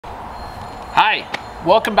Hi,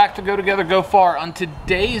 welcome back to Go Together, Go Far. On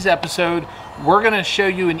today's episode, we're going to show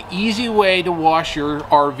you an easy way to wash your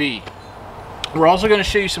RV. We're also going to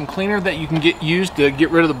show you some cleaner that you can use to get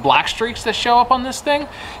rid of the black streaks that show up on this thing,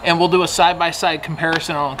 and we'll do a side-by-side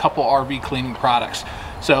comparison on a couple RV cleaning products.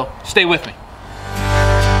 So stay with me.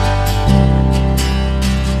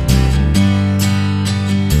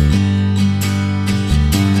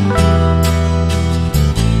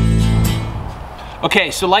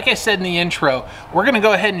 Okay, so like I said in the intro, we're gonna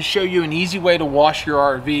go ahead and show you an easy way to wash your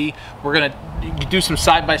RV. We're gonna do some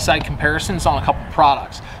side-by-side comparisons on a couple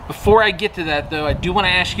products. Before I get to that though, I do wanna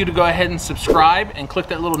ask you to go ahead and subscribe and click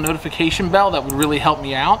that little notification bell. That would really help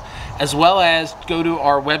me out, as well as go to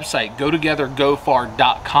our website,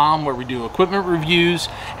 gotogethergofar.com, where we do equipment reviews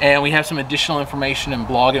and we have some additional information and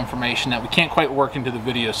blog information that we can't quite work into the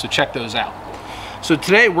video, so check those out. So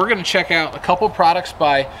today we're going to check out a couple products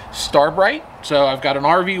by Star Brite. So I've got an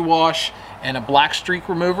RV wash and a black streak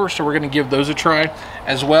remover, so we're going to give those a try,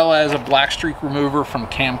 as well as a black streak remover from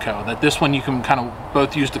Camco. That this one you can kind of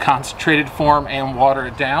both use the concentrated form and water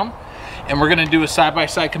it down. And we're going to do a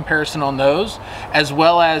side-by-side comparison on those, as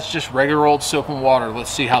well as just regular old soap and water.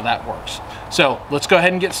 Let's see how that works. So let's go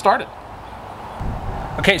ahead and get started.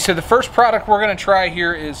 Okay, so the first product we're going to try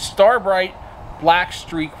here is Star Brite Black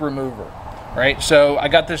Streak Remover. Right, so I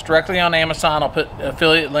got this directly on Amazon. I'll put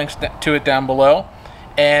affiliate links to it down below.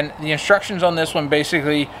 And the instructions on this one,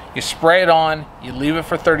 basically, you spray it on, you leave it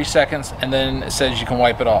for 30 seconds, and then it says you can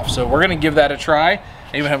wipe it off. So we're gonna give that a try.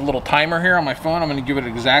 I even have a little timer here on my phone. I'm gonna give it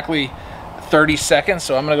exactly 30 seconds.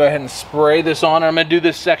 So I'm gonna go ahead and spray this on. I'm gonna do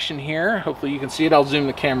this section here. Hopefully you can see it. I'll zoom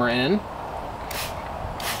the camera in.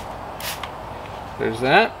 There's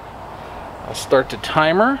that. I'll start the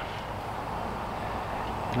timer.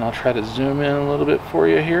 And I'll try to zoom in a little bit for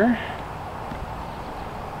you here.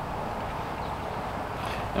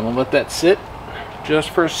 And we'll let that sit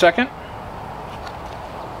just for a second.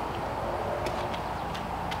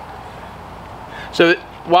 So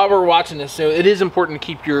while we're watching this, so it is important to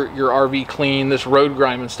keep your RV clean. This road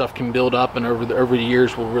grime and stuff can build up, and over the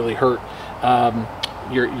years will really hurt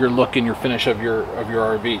your look and your finish of your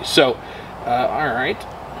RV. So all right,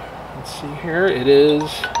 let's see here. It is.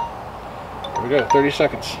 There we go, 30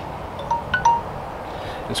 seconds.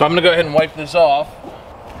 And so I'm gonna go ahead and wipe this off.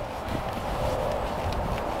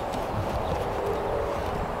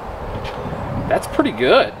 That's pretty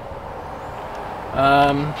good.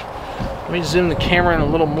 Let me zoom the camera in a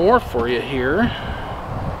little more for you here.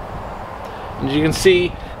 As you can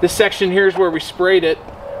see, this section here is where we sprayed it,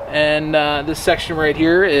 and this section right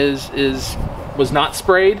here was not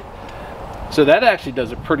sprayed. So that actually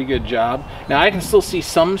does a pretty good job. Now I can still see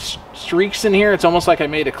some streaks in here. It's almost like I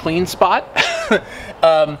made a clean spot.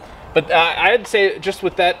 But I'd say just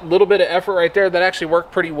with that little bit of effort right there, that actually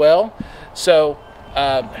worked pretty well. So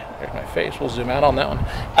there's my face. We'll zoom out on that one.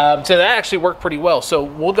 So that actually worked pretty well. So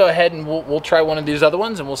we'll go ahead and we'll try one of these other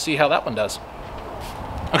ones, and we'll see how that one does.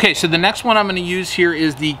 Okay, so the next one I'm going to use here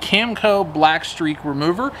is the Camco Black Streak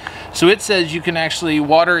Remover. So it says you can actually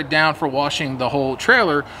water it down for washing the whole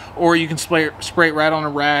trailer, or you can spray it right on a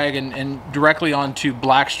rag and directly onto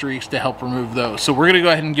black streaks to help remove those. So we're going to go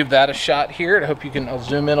ahead and give that a shot here. I hope you can. I'll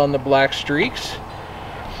zoom in on the black streaks,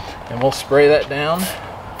 and we'll spray that down.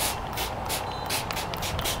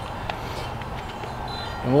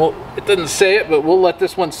 And it doesn't say it, but we'll let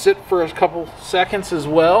this one sit for a couple seconds as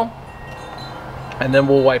well, and then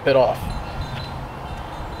we'll wipe it off.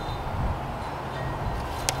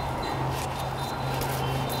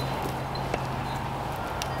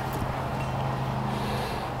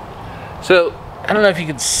 So I don't know if you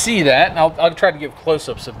can see that, and I'll try to give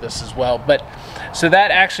close-ups of this as well, but so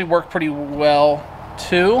that actually worked pretty well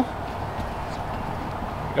too.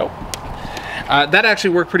 There we go. That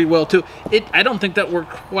actually worked pretty well too. I don't think that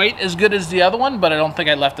worked quite as good as the other one, but I don't think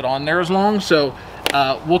I left it on there as long. So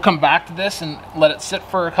we'll come back to this and let it sit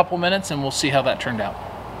for a couple minutes, and we'll see how that turned out.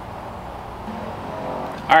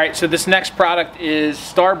 All right, so this next product is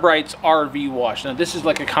Star Brite's RV Wash. Now this is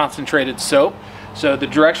like a concentrated soap. So the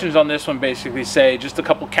directions on this one basically say just a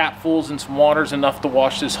couple capfuls and some water is enough to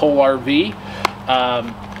wash this whole RV.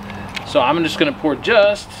 So I'm just gonna pour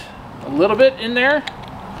just a little bit in there.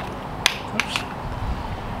 Oops.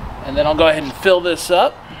 And then I'll go ahead and fill this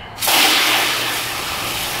up,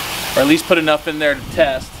 or at least put enough in there to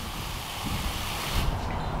test.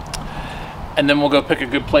 And then we'll go pick a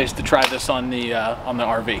good place to try this on the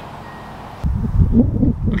RV.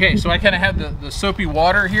 Okay, so I kind of have the soapy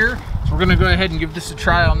water here, so we're going to go ahead and give this a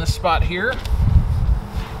try on this spot here.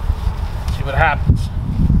 See what happens.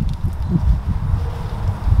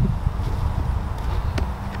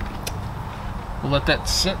 We'll let that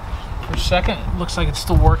sit for a second. It looks like it's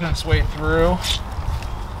still working its way through.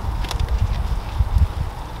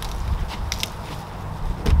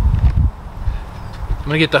 I'm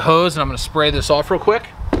gonna get the hose and I'm gonna spray this off real quick.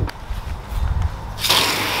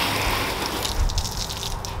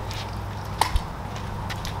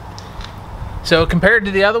 So compared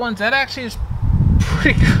to the other ones, that actually is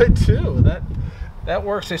pretty good too. That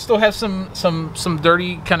works. They still have some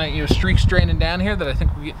dirty kind of streaks draining down here that I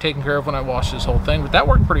think will get taken care of when I wash this whole thing, but that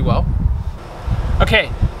worked pretty well.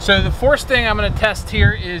 Okay, so the first thing I'm going to test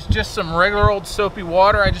here is just some regular old soapy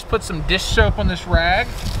water. I just put some dish soap on this rag.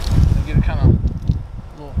 Get it kind of a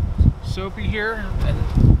little soapy here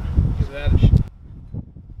and give that a shot.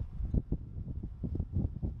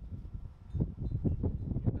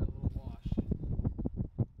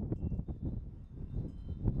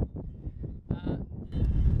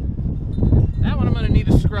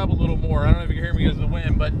 Scrub a little more. I don't know if you can hear me because of the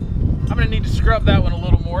wind, but I'm going to need to scrub that one a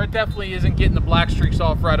little more. It definitely isn't getting the black streaks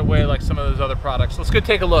off right away like some of those other products. Let's go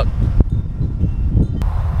take a look.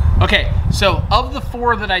 Okay, so of the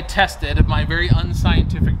 4 that I tested, of my very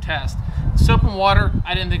unscientific test, soap and water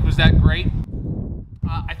I didn't think was that great.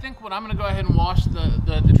 I think what I'm going to go ahead and wash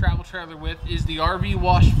the travel trailer with is the RV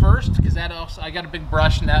wash first, because that also, I got a big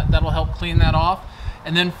brush and that'll help clean that off,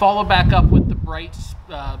 and then follow back up with the Brite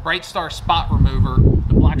Star spot remover,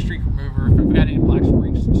 the black streak remover, if I've got any black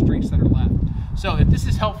streaks that are left. So if this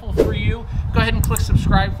is helpful for you, go ahead and click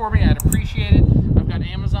subscribe for me. I'd appreciate it. I've got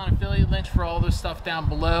Amazon affiliate links for all this stuff down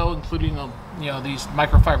below, including these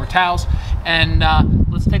microfiber towels. And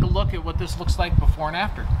let's take a look at what this looks like before and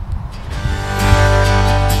after.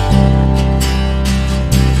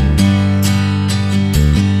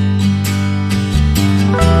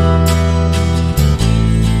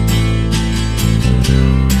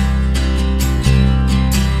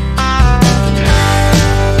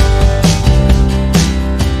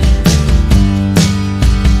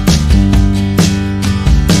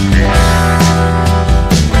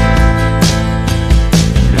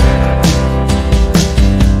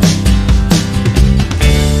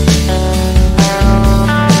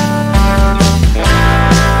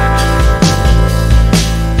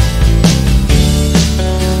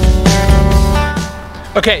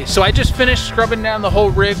 Okay, so I just finished scrubbing down the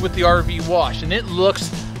whole rig with the RV wash, and it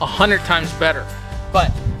looks 100 times better.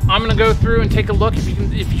 But I'm gonna go through and take a look. If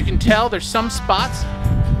you can tell, there's some spots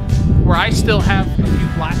where I still have a few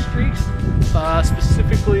black streaks,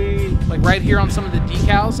 specifically like right here on some of the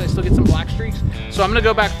decals. I still get some black streaks. So I'm gonna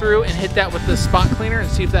go back through and hit that with the spot cleaner and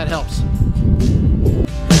see if that helps.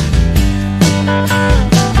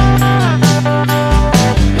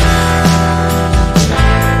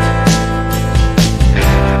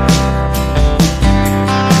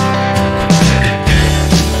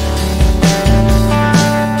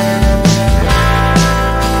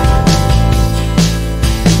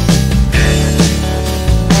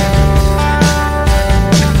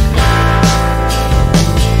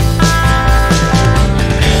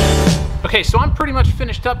 Okay, so I'm pretty much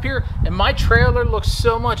finished up here, and my trailer looks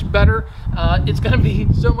so much better. It's going to be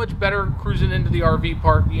so much better cruising into the RV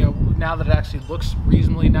park, now that it actually looks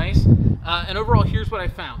reasonably nice. And overall, here's what I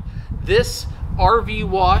found. This RV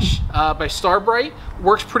wash by Star Brite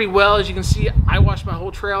works pretty well. As you can see, I washed my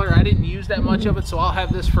whole trailer. I didn't use that much of it, so I'll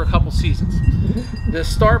have this for a couple seasons. The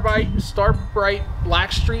Star Brite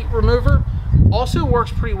black streak remover also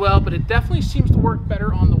works pretty well, but it definitely seems to work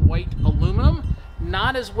better on the white aluminum.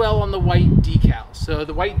 Not as well on the white decals. So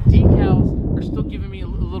the white decals are still giving me a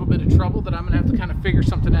little bit of trouble that I'm gonna have to kind of figure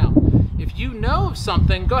something out. If you know of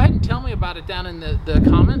something, go ahead and tell me about it down in the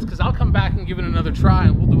comments, because I'll come back and give it another try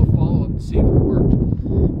and we'll do a follow-up and see if it worked.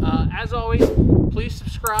 As always, please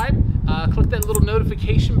subscribe, click that little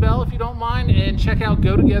notification bell if you don't mind, and check out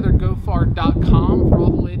gotogethergofar.com for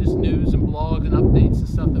all the latest news and blogs and updates and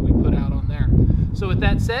stuff that we put out on there. So with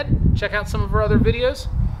that said, check out some of our other videos.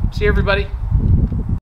 See you, everybody.